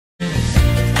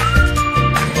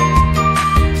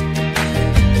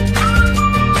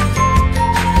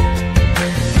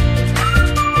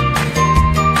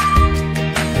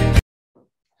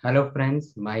Hello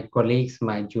friends, my colleagues,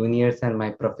 my juniors and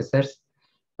my professors.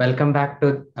 Welcome back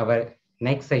to our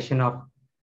next session of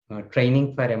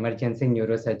training for emergency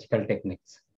neurosurgical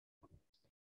techniques.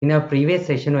 In our previous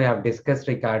session, we have discussed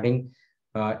regarding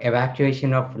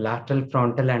evacuation of lateral,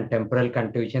 frontal and temporal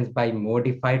contusions by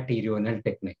modified terional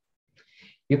technique.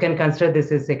 You can consider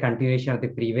this is a continuation of the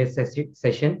previous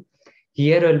session.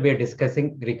 Here we'll be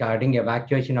discussing regarding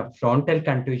evacuation of frontal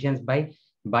contusions by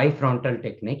bifrontal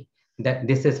technique. That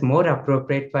this is more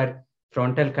appropriate for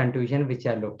frontal contusion which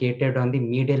are located on the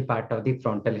medial part of the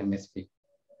frontal hemisphere.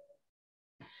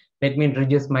 Let me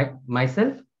introduce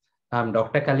myself. I'm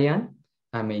Dr. Kalyan.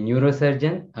 I'm a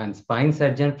neurosurgeon and spine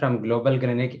surgeon from Global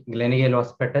Gleneagles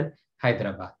Hospital,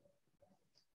 Hyderabad.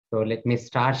 So let me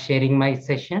start sharing my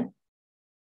session.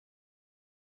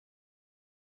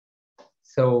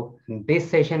 So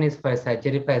this session is for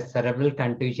surgery for cerebral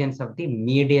contusions of the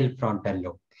medial frontal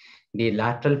lobe. The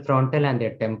lateral frontal and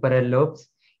the temporal lobes,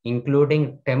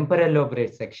 including temporal lobe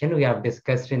resection, we have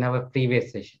discussed in our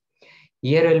previous session.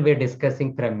 Here we'll be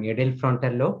discussing from medial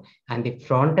frontal lobe and the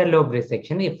frontal lobe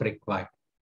resection if required.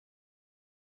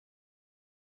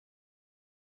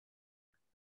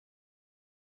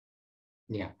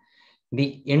 Yeah,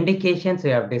 the indications we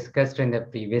have discussed in the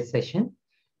previous session,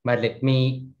 but let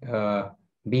me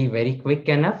be very quick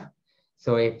enough.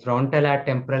 So a frontal or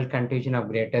temporal contusion of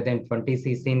greater than 20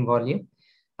 cc in volume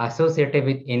associated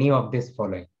with any of this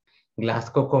following: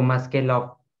 Glasgow Coma scale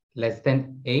of less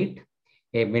than 8,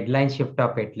 a midline shift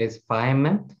of at least 5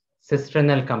 mm,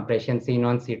 cisternal compression seen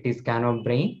on CT scan of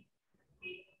brain,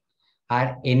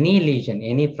 or any lesion,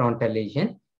 any frontal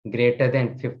lesion greater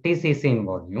than 50 cc in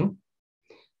volume,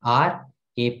 or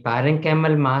a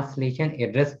parenchymal mass lesion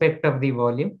irrespective of the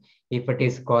volume if it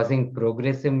is causing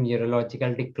progressive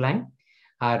neurological decline,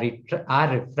 or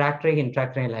refractory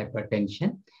intracranial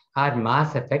hypertension, or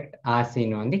mass effect as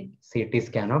seen on the CT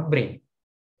scan of brain.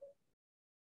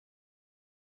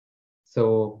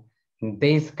 So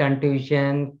this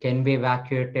contusion can be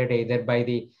evacuated either by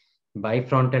the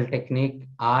bifrontal technique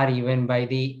or even by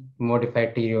the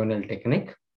modified terional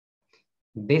technique.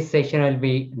 This session will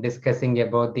be discussing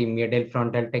about the medial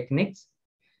frontal techniques,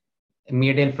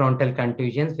 medial frontal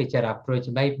contusions which are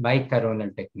approached by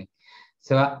bicoronal technique.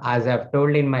 So as I've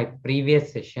told in my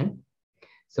previous session,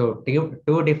 so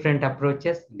two different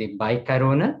approaches, the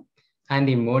bicoronal and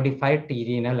the modified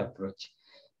terional approach.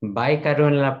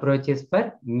 Bicoronal approach is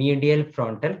for medial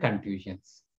frontal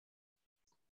contusions.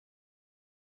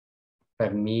 For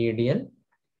medial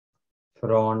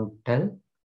frontal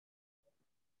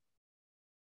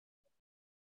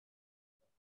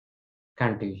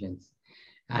contusions.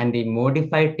 And the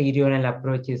modified terional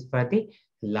approach is for the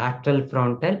lateral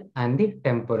frontal and the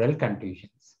temporal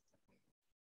contusions.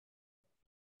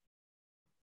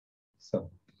 So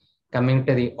coming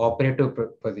to the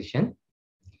operative position,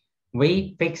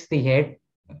 we fix the head.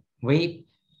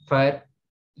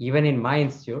 Even in my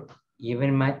institute,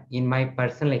 even in my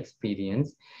personal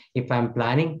experience, if I'm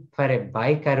planning for a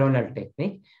bicoronal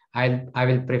technique, I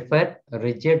will prefer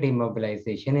rigid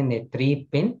immobilization in a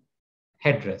 3-pin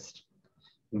headrest.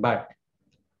 But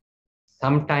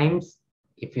sometimes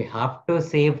if you have to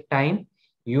save time,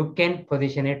 you can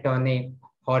position it on a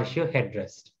horseshoe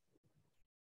headrest.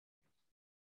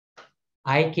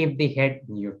 I keep the head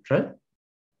neutral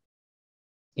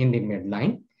in the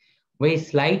midline. We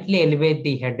slightly elevate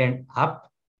the head end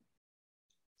up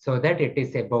so that it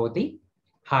is above the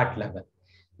heart level.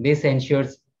 This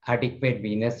ensures adequate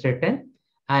venous return,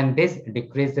 and this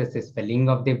decreases the swelling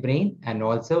of the brain and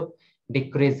also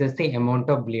decreases the amount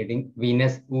of bleeding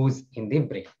venous ooze in the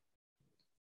brain.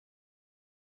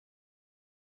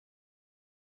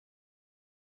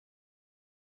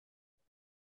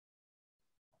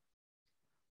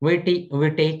 We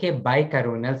take a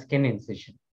bicoronal skin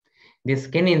incision. The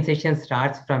skin incision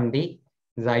starts from the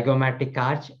zygomatic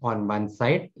arch on one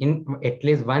side, in at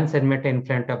least 1 centimeter in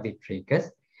front of the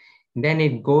trachea. Then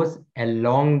it goes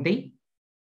along the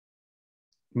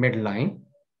midline,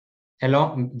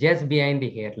 along just behind the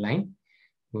hairline,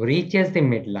 reaches the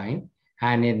midline,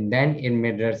 and then it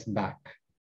mirrors back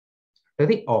to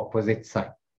the opposite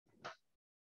side.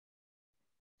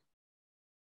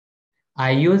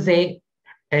 I use a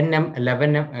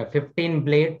 15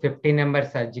 number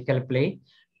surgical blade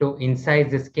to incise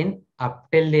the skin up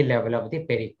till the level of the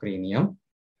pericranium,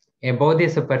 above the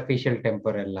superficial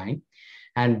temporal line,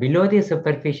 and below the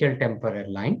superficial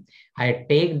temporal line, I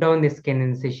take down the skin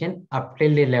incision up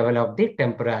till the level of the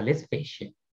temporalis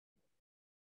fascia.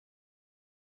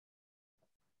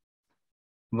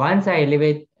 Once I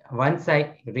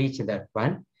reach that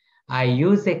one, I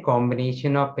use a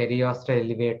combination of periosteal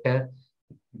elevator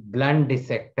blunt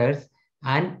dissectors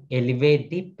and elevate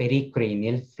the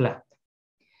pericranial flap.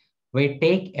 We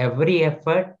take every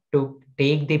effort to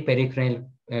take the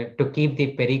to keep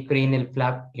the pericranial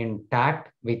flap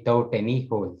intact without any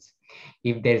holes.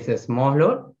 If there is a small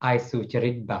hole, I suture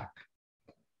it back.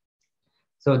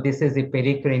 So this is the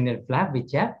pericranial flap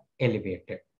which I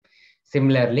elevated.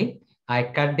 Similarly, I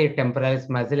cut the temporalis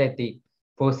muscle at the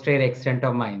posterior extent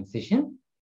of my incision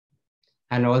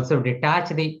and also detach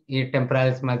the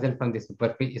temporalis muscle from the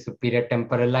superior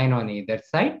temporal line on either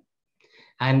side,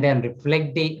 and then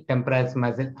reflect the temporalis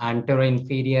muscle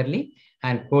anterior-inferiorly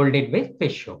and hold it with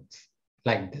fish hooks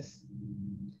like this.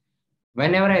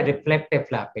 Whenever I reflect a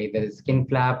flap, either the skin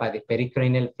flap or the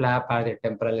pericranial flap or the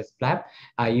temporalis flap,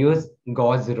 I use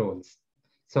gauze rolls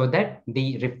so that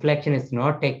the reflection is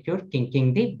not acute,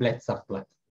 kinking the blood supply.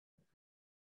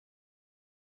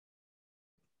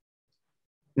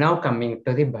 Now coming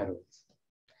to the burrows.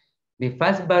 The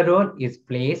first burrow is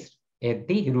placed at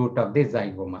the root of the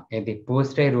zygoma, at the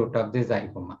posterior root of the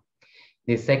zygoma.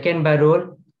 The second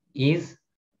burrow is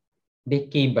the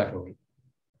key burrow.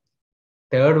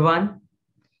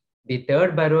 The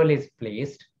third burrow is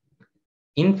placed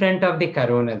in front of the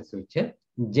coronal suture,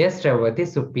 just over the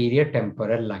superior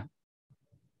temporal line.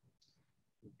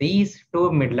 These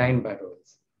two midline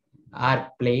burrows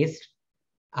are placed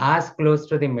as close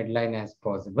to the midline as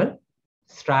possible,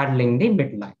 straddling the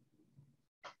midline.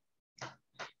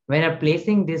 When you're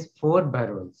placing these four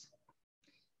burrows,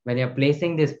 when you're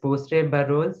placing these posterior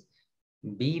burrows,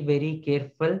 be very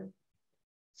careful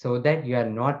so that you are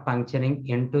not puncturing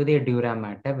into the dura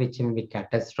mater, which may be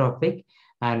catastrophic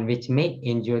and which may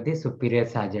injure the superior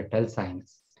sagittal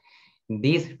sinus.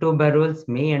 These two burrows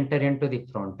may enter into the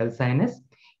frontal sinus.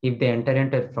 If they enter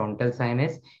into the frontal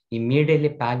sinus, immediately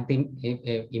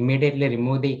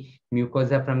remove the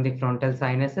mucosa from the frontal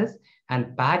sinuses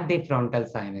and pack the frontal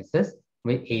sinuses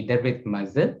with either with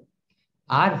muscle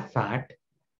or fat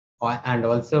and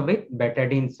also with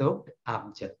betadine soaked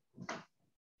abgel.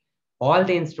 All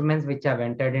the instruments which have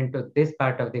entered into this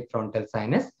part of the frontal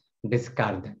sinus,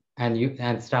 discard them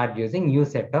and start using new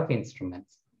set of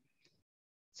instruments.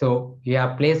 So you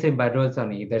have placed the burrows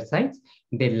on either sides.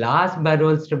 The last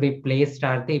burrows to be placed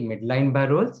are the midline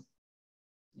burrows.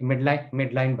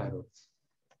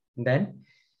 Then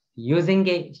using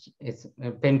a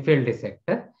Penfield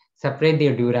dissector, separate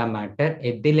the dura mater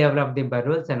at the level of the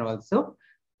burrows and also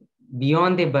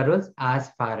beyond the burrows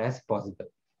as far as possible.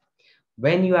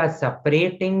 When you are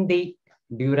separating the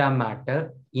dura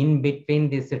mater in between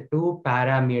these two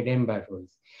paramedian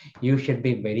burrows, you should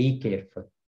be very careful,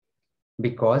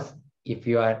 because if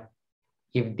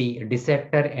the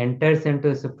dissector enters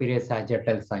into superior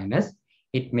sagittal sinus,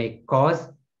 it may cause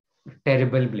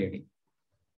terrible bleeding,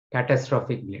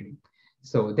 catastrophic bleeding.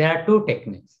 So there are two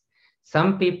techniques.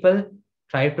 Some people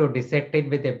try to dissect it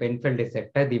with a Penfield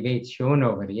dissector, the way it's shown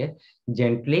over here,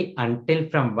 gently until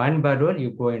from one burrow you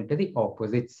go into the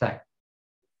opposite side.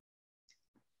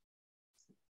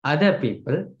 Other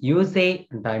people use a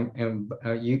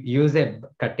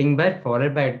cutting burr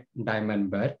followed by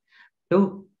diamond burr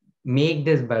to make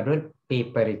this burrow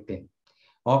papery thin.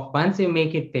 Once you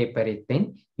make it papery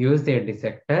thin, use a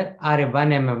dissector or a 1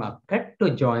 mm upcut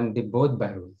to join the both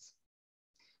burrows.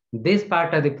 This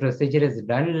part of the procedure is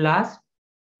done last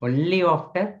only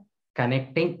after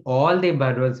connecting all the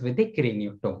burrows with the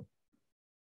craniotome.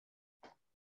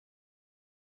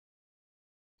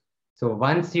 So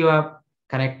once you have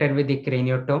connected with the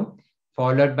craniotome,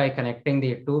 followed by connecting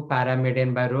the two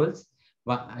paramedian burrows,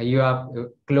 you have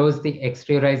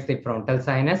exteriorized the frontal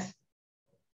sinus,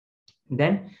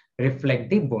 then reflect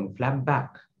the bone flap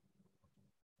back.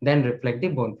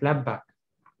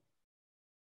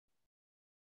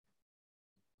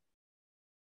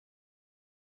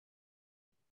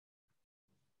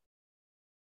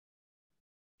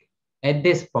 At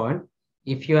this point,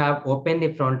 if you have opened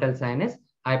the frontal sinus,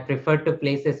 I prefer to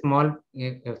place a small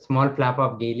flap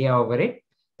of Galea over it.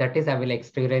 That is, I will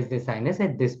exteriorize the sinus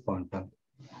at this point.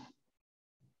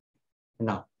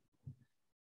 Now,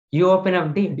 you open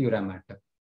up the dura mater.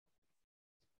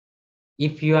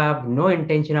 If you have no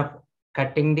intention of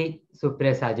cutting the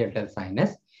superior sagittal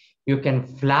sinus, you can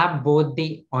flap both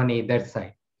on either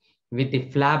side with the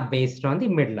flap based on the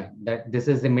midline. This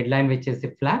is the midline, which is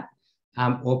the flap.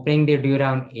 I'm opening the dura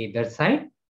on either side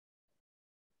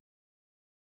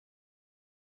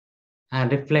and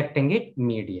reflecting it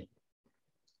medial.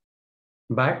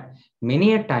 But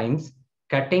many a times,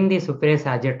 cutting the superior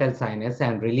sagittal sinus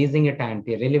and releasing it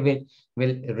anteriorly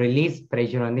will release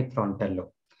pressure on the frontal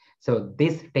lobe. So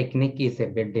this technique is a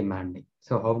bit demanding.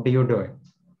 So how do you do it?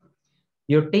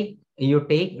 You take you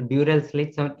take dural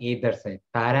slits on either side,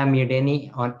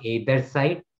 paramedially on either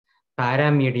side,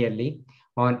 paramedially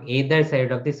on either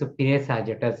side of the superior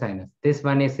sagittal sinus. This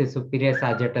one is the superior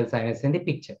sagittal sinus in the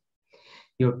picture.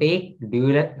 You take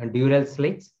dural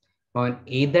slits on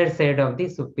either side of the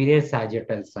superior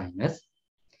sagittal sinus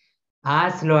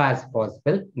as low as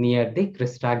possible near the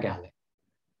crista galli.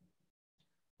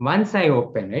 Once I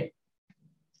open it,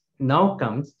 now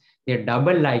comes the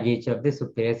double ligature of the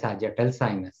superior sagittal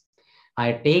sinus.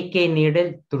 I take a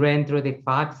needle through and through the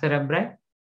falx cerebri,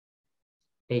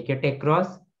 take it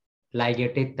across,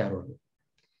 ligate it thoroughly.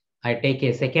 I take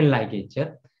a second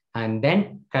ligature and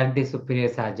then cut the superior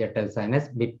sagittal sinus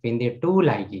between the two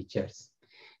ligatures.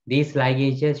 These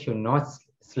ligatures should not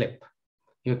slip.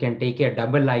 You can take a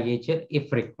double ligature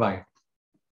if required.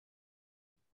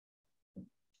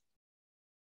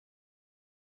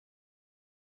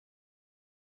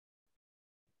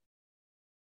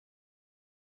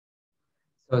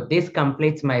 So this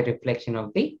completes my reflection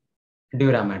of the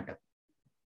dura mater.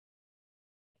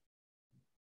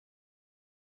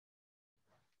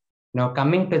 Now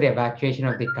coming to the evacuation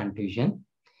of the contusion.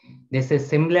 This is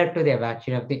similar to the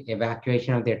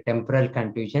evacuation of the temporal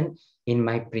contusion in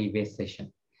my previous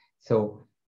session. So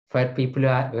for people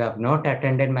who have not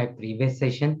attended my previous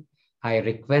session, I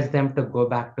request them to go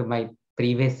back to my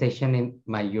previous session in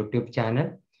my YouTube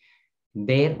channel.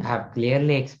 There I have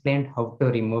clearly explained how to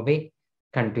remove a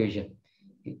contusion.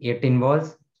 It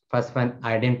involves first one,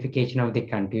 identification of the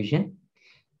contusion,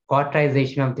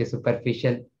 cauterization of the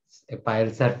superficial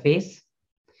pile surface.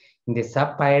 In the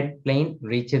subpile plane,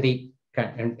 reach the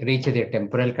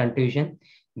temporal contusion,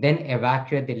 then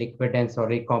evacuate the liquid and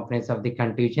solid components of the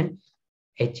contusion,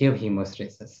 achieve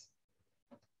hemostasis.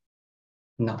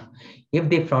 Now, if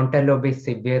the frontal lobe is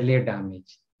severely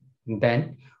damaged,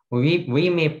 then we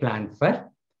may plan for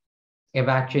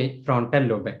evacuate frontal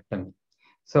lobectomy.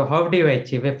 So how do you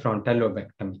achieve a frontal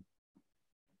lobectomy?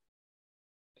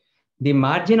 The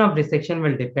margin of resection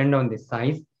will depend on the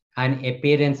size and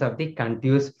appearance of the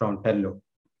contused frontal lobe.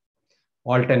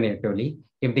 Alternatively,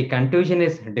 if the contusion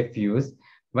is diffuse,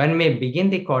 one may begin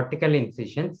the cortical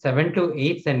incision 7 to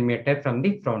 8 cm from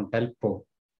the frontal pole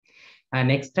and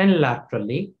extend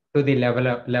laterally to the level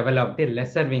of the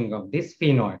lesser wing of the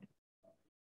sphenoid.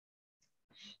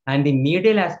 And the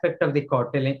medial aspect of the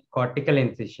cortical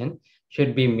incision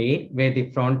should be made where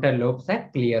the frontal lobes are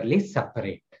clearly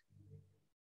separate.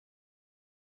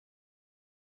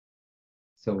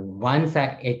 So once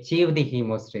I achieve the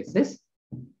hemostasis,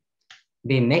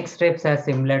 the next steps are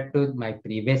similar to my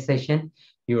previous session.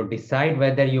 You decide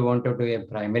whether you want to do a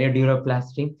primary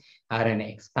duroplasty or an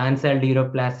expansal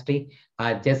duroplasty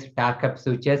or just tack up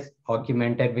sutures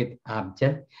augmented with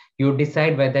abgel. You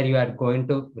decide whether you are going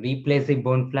to replace the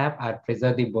bone flap or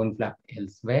preserve the bone flap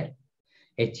elsewhere.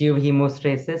 Achieve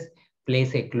hemostasis,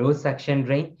 place a closed suction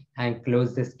drain and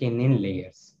close the skin in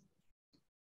layers.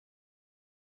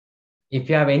 If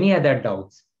you have any other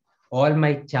doubts, all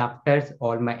my chapters,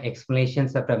 all my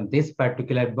explanations are from this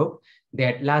particular book, The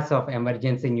Atlas of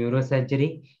Emergency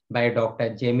Neurosurgery by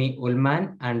Dr. Jamie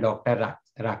Ullman and Dr.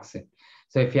 Raksin.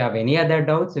 So if you have any other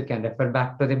doubts, you can refer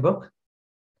back to the book.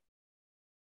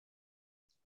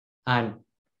 And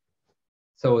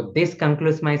so this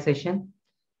concludes my session.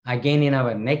 Again, in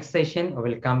our next session, we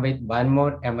will come with one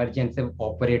more emergency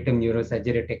operative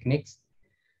neurosurgery techniques.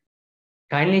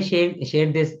 Kindly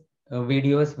share this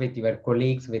videos with your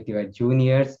colleagues, with your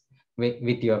juniors,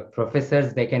 with your professors,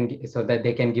 so that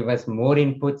they can give us more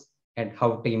inputs and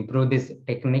how to improve these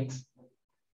techniques.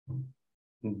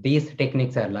 These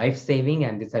techniques are life-saving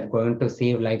and these are going to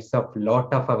save lives of a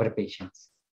lot of our patients.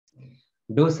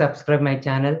 Do subscribe my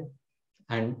channel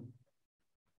and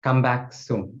come back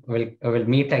soon. We'll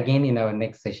meet again in our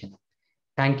next session.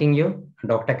 Thanking you,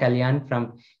 Dr. Kalyan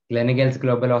from Gleneagles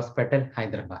Global Hospital,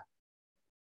 Hyderabad.